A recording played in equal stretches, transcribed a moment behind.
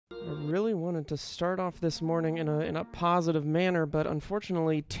really wanted to start off this morning in a positive manner, but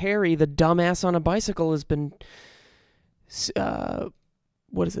unfortunately, Terry, the dumbass on a bicycle, has been.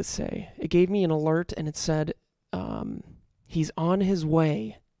 What does it say? It gave me an alert, and it said, he's on his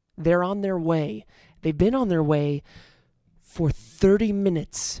way. They're on their way. They've been on their way for 30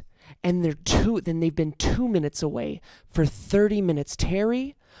 minutes, and they've been 2 minutes away for 30 minutes.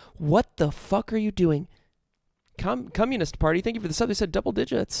 Terry, what the fuck are you doing? Communist Party, thank you for the sub. They said double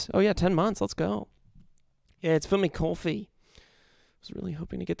digits. Oh yeah, 10 months. Let's go. Yeah, it's filming coffee. I was really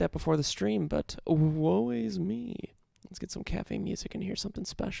hoping to get that before the stream, but woe is me. Let's get some cafe music and hear something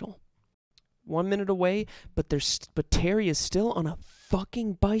special. 1 minute away, but Terry is still on a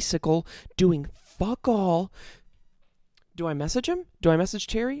fucking bicycle doing fuck all. Do I message him? Do I message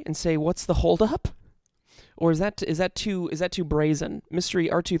Terry and say what's the holdup? Or is that too brazen? Mystery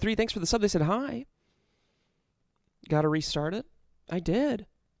R23, thanks for the sub. They said hi. Gotta restart it? I did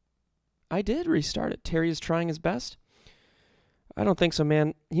restart it. Terry is trying his best. I don't think so,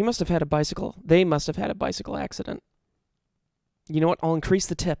 man. He must have had a bicycle. They must have had a bicycle accident. You know what? I'll increase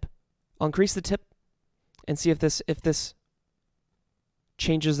the tip. And see if this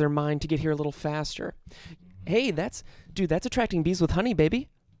changes their mind to get here a little faster. Hey, that's attracting bees with honey, baby.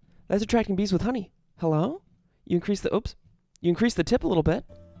 That's attracting bees with honey. Hello? You increase the tip a little bit.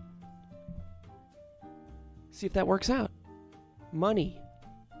 See if that works out. Money.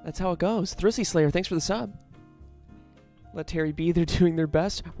 That's how it goes. Thrissy Slayer, thanks for the sub. Let Terry be. They're doing their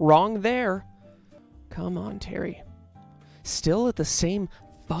best. Wrong there. Come on, Terry. Still at the same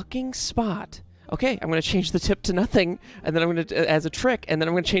fucking spot. Okay, I'm going to change the tip to nothing, and then I'm going to, as a trick, and then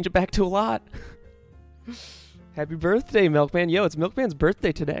I'm going to change it back to a lot. Happy birthday, Milkman. Yo, it's Milkman's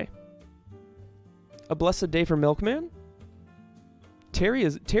birthday today. A blessed day for Milkman?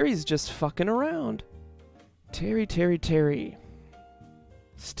 Terry's just fucking around. Terry.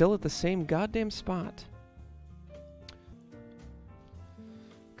 Still at the same goddamn spot.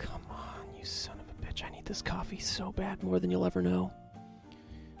 Come on, you son of a bitch. I need this coffee so bad, more than you'll ever know.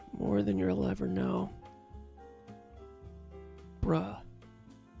 More than you'll ever know. Bruh.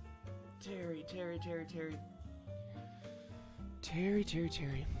 Terry.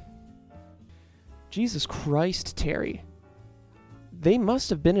 Jesus Christ, Terry. They must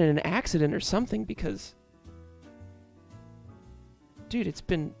have been in an accident or something because... Dude, it's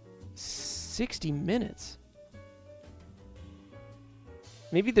been 60 minutes.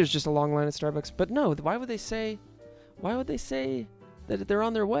 Maybe there's just a long line at Starbucks, but no, why would they say that they're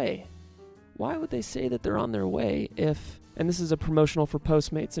on their way? Why would they say that they're on their way if, and this is a promotional for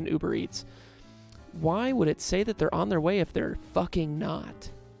Postmates and Uber Eats, why would it say that they're on their way if they're fucking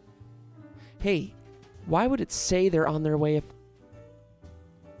not? Hey, why would it say they're on their way if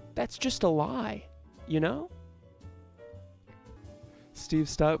that's just a lie, you know? Steve,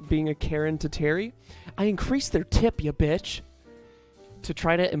 stop being a Karen to Terry. I increased their tip, you bitch, to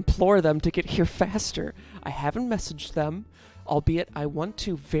try to implore them to get here faster. I haven't messaged them, albeit I want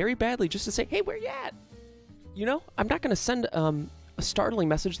to very badly just to say, hey, where you at? You know, I'm not going to send a startling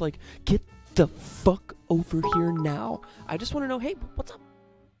message like, get the fuck over here now. I just want to know, hey, what's up?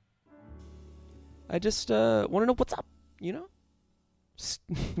 I just want to know what's up, you know?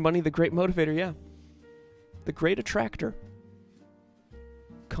 Money, the great motivator, yeah. The great attractor.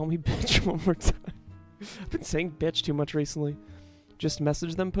 Call me bitch one more time. I've been saying bitch too much recently. Just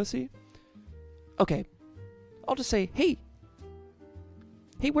message them, pussy. Okay. I'll just say, hey.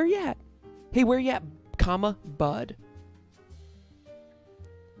 Hey, where you at? Hey, where you at, comma, bud.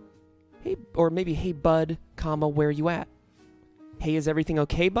 Hey, or maybe, hey, bud, comma, where you at? Hey, is everything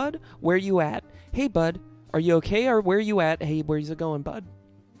okay, bud? Where you at? Hey, bud, are you okay, or where you at? Hey, where's it going, bud?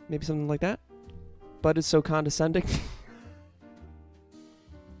 Maybe something like that. Bud is so condescending.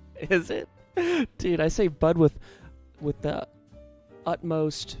 Is it? Dude, I say bud with the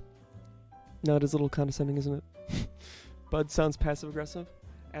utmost... No, it is a little condescending, isn't it? Bud sounds passive-aggressive.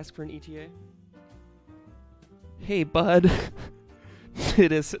 Ask for an ETA. Hey, bud.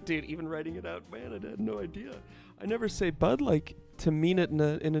 It is... Dude, even writing it out, man, I had no idea. I never say bud, like, to mean it in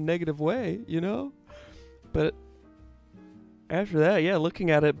a negative way, you know? But after that, yeah, looking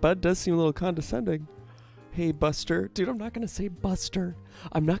at it, bud does seem a little condescending. Hey, Buster. Dude, I'm not going to say Buster.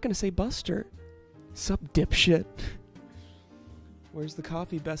 I'm not going to say Buster. Sup, dipshit. Where's the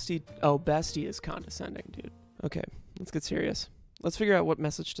coffee, bestie? Oh, bestie is condescending, dude. Okay, let's get serious. Let's figure out what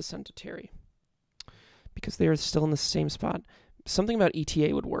message to send to Terry. Because they are still in the same spot. Something about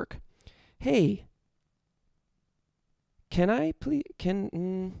ETA would work. Hey. Can I please...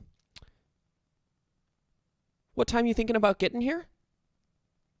 What time you thinking about getting here?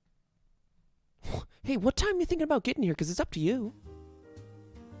 Hey, what time you thinking about getting here? Because it's up to you.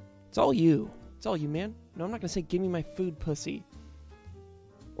 It's all you. It's all you, man. No, I'm not gonna say give me my food, pussy.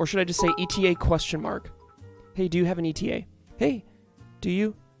 Or should I just say ETA question mark? Hey, do you have an ETA? Hey, do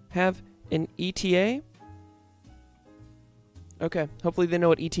you have an ETA? Okay, hopefully they know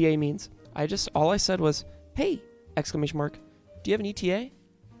what ETA means. All I said was, hey, exclamation mark. Do you have an ETA?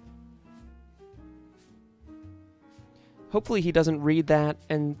 Hopefully he doesn't read that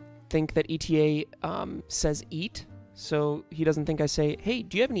and think that ETA says eat. So he doesn't think I say, hey,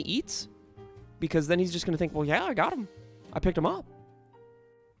 do you have any eats? Because then he's just going to think, well, yeah, I got him. I picked him up.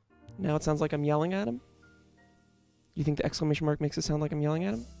 Now it sounds like I'm yelling at him. You think the exclamation mark makes it sound like I'm yelling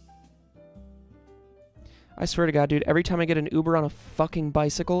at him? I swear to God, dude, every time I get an Uber on a fucking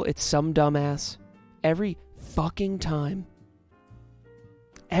bicycle, it's some dumbass. Every fucking time.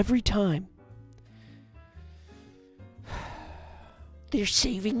 Every time. They're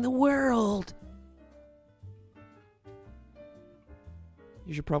saving the world.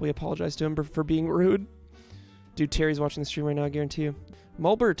 You should probably apologize to him for being rude. Dude, Terry's watching the stream right now, I guarantee you.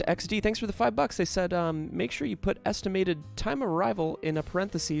 Mulbert XD, thanks for the $5. They said, make sure you put estimated time of arrival in a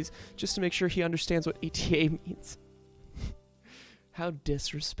parentheses just to make sure he understands what ETA means. How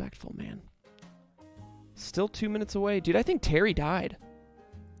disrespectful, man. Still 2 minutes away. Dude, I think Terry died.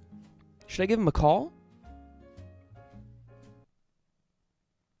 Should I give him a call?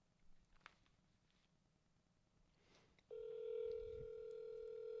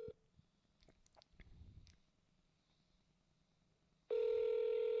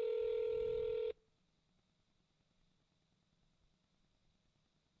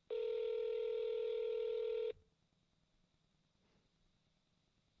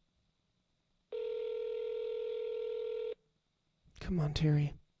 Come on,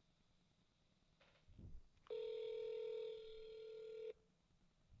 Terry.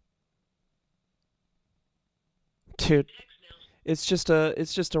 Dude, it's just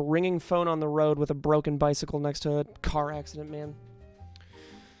a ringing phone on the road with a broken bicycle next to a car accident, man.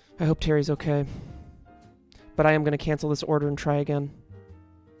 I hope Terry's okay. But I am going to cancel this order and try again.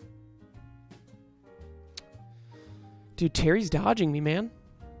 Dude, Terry's dodging me, man.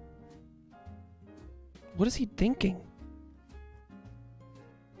 What is he thinking?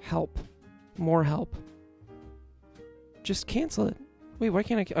 Help. More help. Just cancel it. Wait, why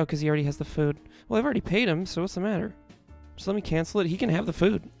can't I? Oh, because he already has the food. Well, I've already paid him, so what's the matter? Just let me cancel it. He can have the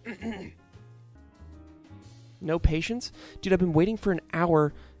food. No patience? Dude, I've been waiting for an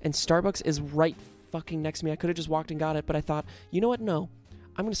hour, and Starbucks is right fucking next to me. I could have just walked and got it, but I thought, you know what? No.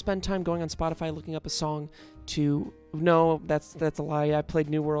 I'm going to spend time going on Spotify looking up a song to... No, that's a lie. I played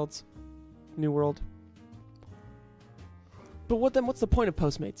New World. But what's the point of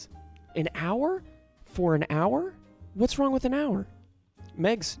Postmates? An hour? For an hour? What's wrong with an hour?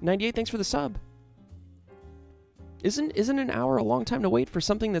 Megs, 98, thanks for the sub. Isn't an hour a long time to wait for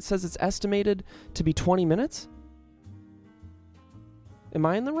something that says it's estimated to be 20 minutes? Am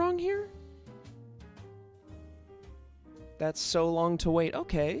I in the wrong here? That's so long to wait.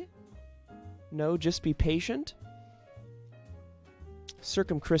 Okay. No, just be patient.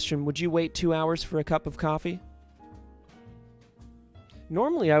 Circumchristian, would you wait 2 hours for a cup of coffee?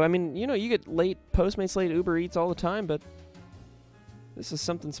 Normally, I mean, you know, you get late Postmates, late Uber Eats all the time, but this is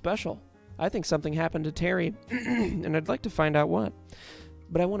something special. I think something happened to Terry, and I'd like to find out what.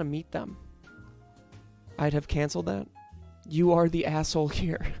 But I want to meet them. I'd have canceled that. You are the asshole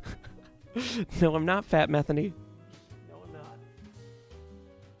here. No, I'm not, Fat Methany. No, I'm not.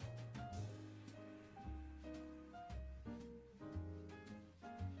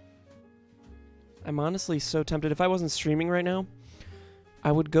 I'm honestly so tempted. If I wasn't streaming right now,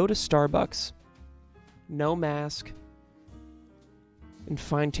 I would go to Starbucks, no mask, and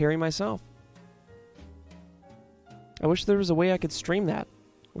find Terry myself. I wish there was a way I could stream that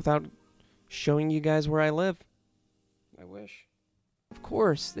without showing you guys where I live. I wish. Of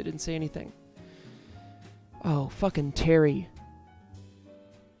course, they didn't say anything. Oh, fucking Terry.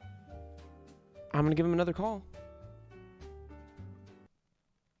 I'm gonna give him another call.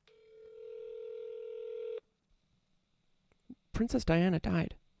 Princess Diana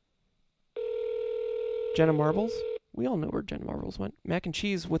died. Jenna Marbles? We all know where Jenna Marbles went. Mac and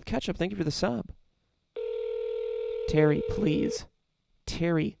cheese with ketchup, thank you for the sub. Terry, please.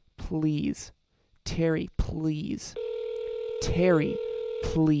 Terry, please. Terry, please. Terry,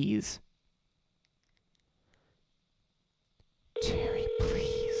 please. Terry,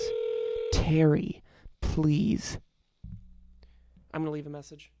 please. Terry, please. I'm gonna leave a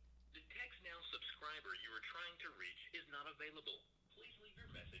message. The TextNow subscriber you are trying to reach is not available. Please leave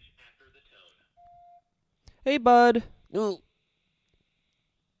your message after the tone. Hey, bud. Ooh.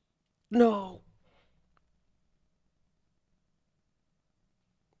 No.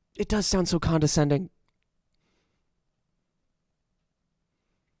 It does sound so condescending.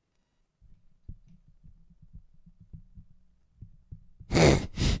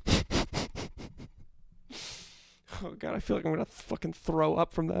 Oh god, I feel like I'm gonna fucking throw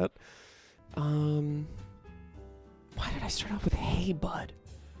up from that. Why did I start off with hey bud?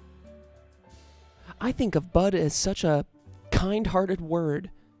 I think of bud as such a kind-hearted word.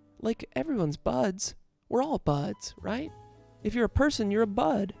 Like, everyone's buds. We're all buds, right? If you're a person, you're a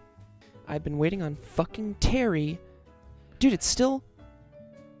bud. I've been waiting on fucking Terry. Dude, it's still...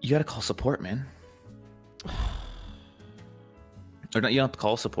 You gotta call support, man. Or not, you don't have to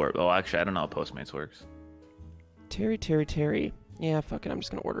call support. Oh, actually, I don't know how Postmates works. Terry. Yeah, fuck it. I'm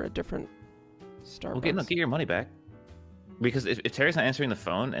just gonna order a different Starbucks. Well, get your money back. Because if Terry's not answering the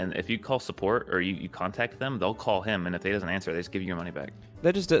phone, and if you call support or you contact them, they'll call him, and if he doesn't answer, they just give you your money back.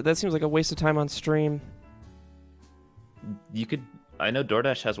 That seems like a waste of time on stream. You could... I know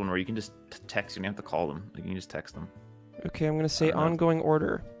DoorDash has one where you can just text. You don't have to call them. Like, you can just text them. Okay, I'm gonna say ongoing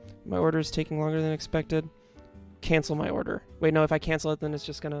order. My order is taking longer than expected. Cancel my order. Wait, no, if I cancel it, then it's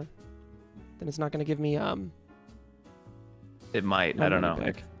just gonna... Then it's not gonna give me, It might. my I don't money know.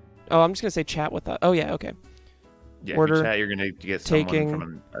 back. Oh, I'm just gonna say chat with that. Oh, yeah, okay. Yeah, Order if you chat, you're going to get someone taking-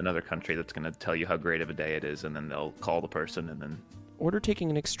 from another country that's going to tell you how great of a day it is, and then they'll call the person, and then... Order taking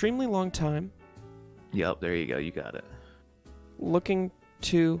an extremely long time. Yep, there you go. You got it. Looking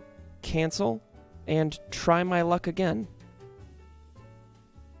to cancel and try my luck again.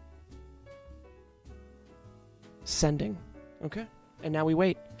 Sending. Okay. And now we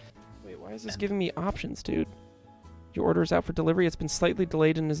wait. Wait, why is this giving me options, dude? Your order is out for delivery. It's been slightly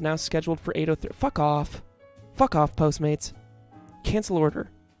delayed and is now scheduled for 8:03. Fuck off. Fuck off, Postmates. Cancel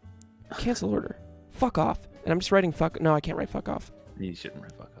order. Cancel order. Fuck off. And I'm just writing fuck. No, I can't write fuck off. You shouldn't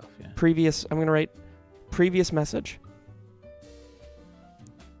write fuck off, yeah. Previous. I'm going to write previous message.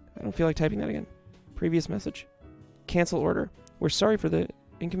 I don't feel like typing that again. Previous message. Cancel order. We're sorry for the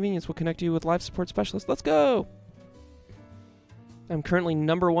inconvenience. We'll connect you with live support specialist. Let's go. I'm currently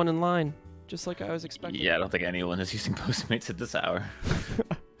number 1 in line, just like I was expecting. Yeah, I don't think anyone is using Postmates at this hour.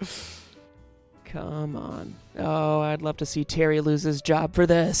 Come on. Oh, I'd love to see Terry lose his job for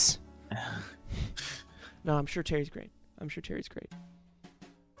this. No, I'm sure Terry's great. I'm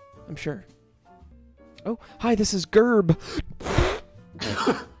sure. Oh, hi, this is Gerb.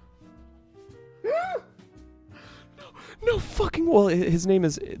 No fucking... Well, his name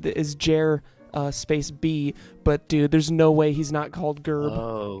is Jer space B, but dude, there's no way he's not called Gerb.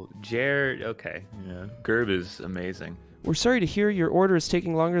 Oh, Jared. Okay. Yeah. Gerb is amazing. We're sorry to hear your order is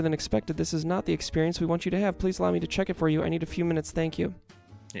taking longer than expected. This is not the experience we want you to have. Please allow me to check it for you. I need a few minutes. Thank you.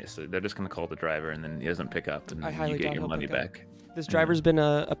 Yeah, so they're just going to call the driver, and then he doesn't pick up, and I highly you get doubt your he'll money pick up. back. This driver's been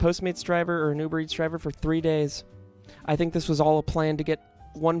a Postmates driver or an Uber Eats driver for 3 days. I think this was all a plan to get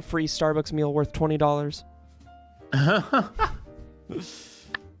one free Starbucks meal worth $20.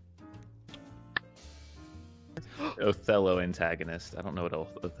 Othello antagonist. I don't know what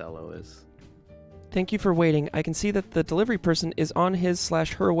Othello is. Thank you for waiting. I can see that the delivery person is on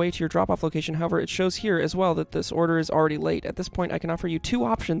his/her way to your drop-off location. However, it shows here as well that this order is already late. At this point, I can offer you 2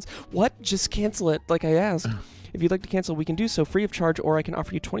 options. What? Just cancel it, like I asked. If you'd like to cancel, we can do so free of charge, or I can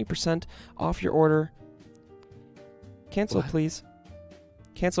offer you 20% off your order. Cancel, What? please.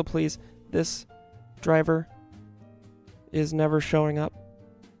 Cancel, please. This driver is never showing up.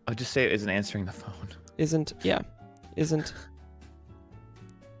 I'll just say it isn't answering the phone. Isn't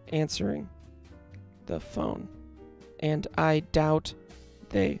answering the phone. And I doubt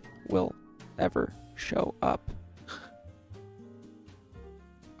they will ever show up.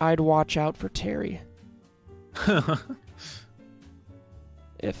 I'd watch out for Terry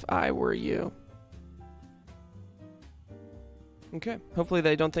if I were you. Okay. Hopefully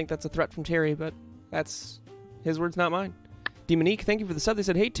they don't think that's a threat from Terry, but that's his words, not mine. Demonique, thank you for the sub. They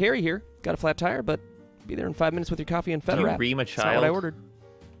said, hey, Terry here. Got a flat tire, but be there in 5 minutes with your coffee and feta Do you wrap. ream a That's not child? what I ordered.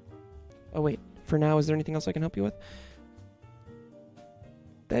 Oh, wait. For now, is there anything else I can help you with?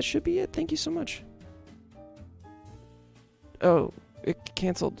 That should be it. Thank you so much. Oh, it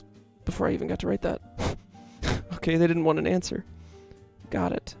canceled before I even got to write that. Okay, they didn't want an answer.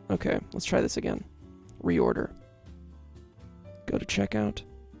 Got it. Okay, let's try this again. Reorder. Go to checkout.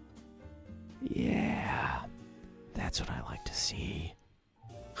 Yeah. That's what I like to see.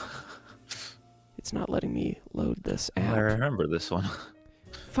 It's not letting me load this app. I remember this one.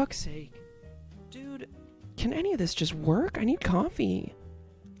 Fuck's sake. Dude, can any of this just work? I need coffee.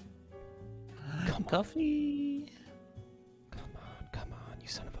 Come on. Coffee. Come on, you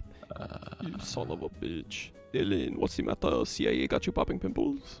son of a... you son of a bitch. Ellen, what's the matter? CIA got you popping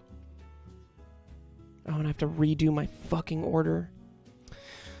pimples? Oh, and I have to redo my fucking order.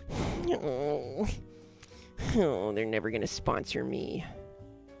 Oh. Oh, they're never gonna sponsor me.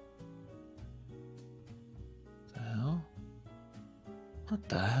 The hell? What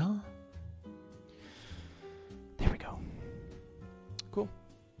the hell? There we go. Cool.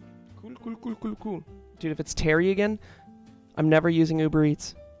 Cool. Dude, if it's Terry again, I'm never using Uber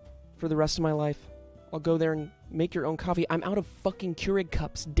Eats for the rest of my life. I'll go there and make your own coffee. I'm out of fucking Keurig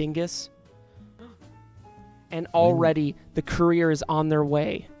cups, dingus. And already the courier is on their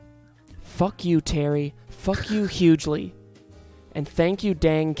way. Fuck you, Terry. Fuck you hugely. And thank you,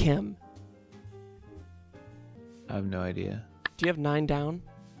 Dang Kim. I have no idea. Do you have 9 down?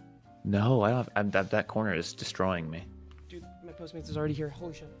 No, I don't have. That corner is destroying me. Dude, my Postmates is already here.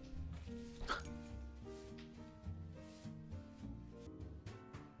 Holy shit.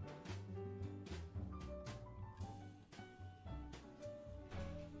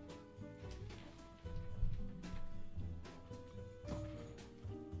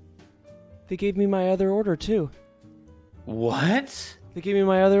 They gave me my other order, too. What? They gave me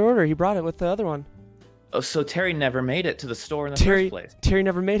my other order. He brought it with the other one. Oh, so Terry never made it to the store in the first place. Terry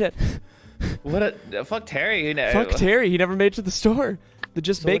never made it. What a fuck Terry. You know. Fuck Terry. He never made it to the store. The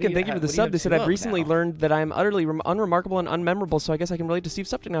Just So what do Bacon, you thank you have- for the what do you sub. have They said, two I've of recently now?" learned that I'm utterly unremarkable and unmemorable, so I guess I can relate to Steve's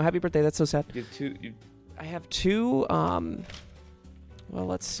subject now. Happy birthday. That's so sad. You have two. I have 2, well,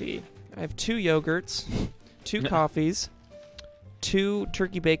 let's see. I have 2 yogurts, 2 coffees, 2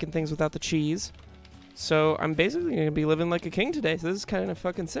 turkey bacon things without the cheese. So I'm basically going to be living like a king today. So this is kind of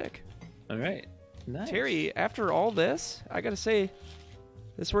fucking sick. All right. Nice. Terry, after all this, I got to say,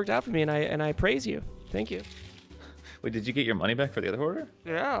 this worked out for me, and I praise you. Thank you. Wait, did you get your money back for the other order?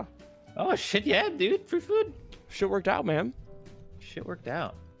 Yeah. Oh shit, yeah, dude. Free food. Shit worked out, man. Shit worked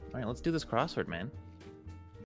out. All right, let's do this crossword, man.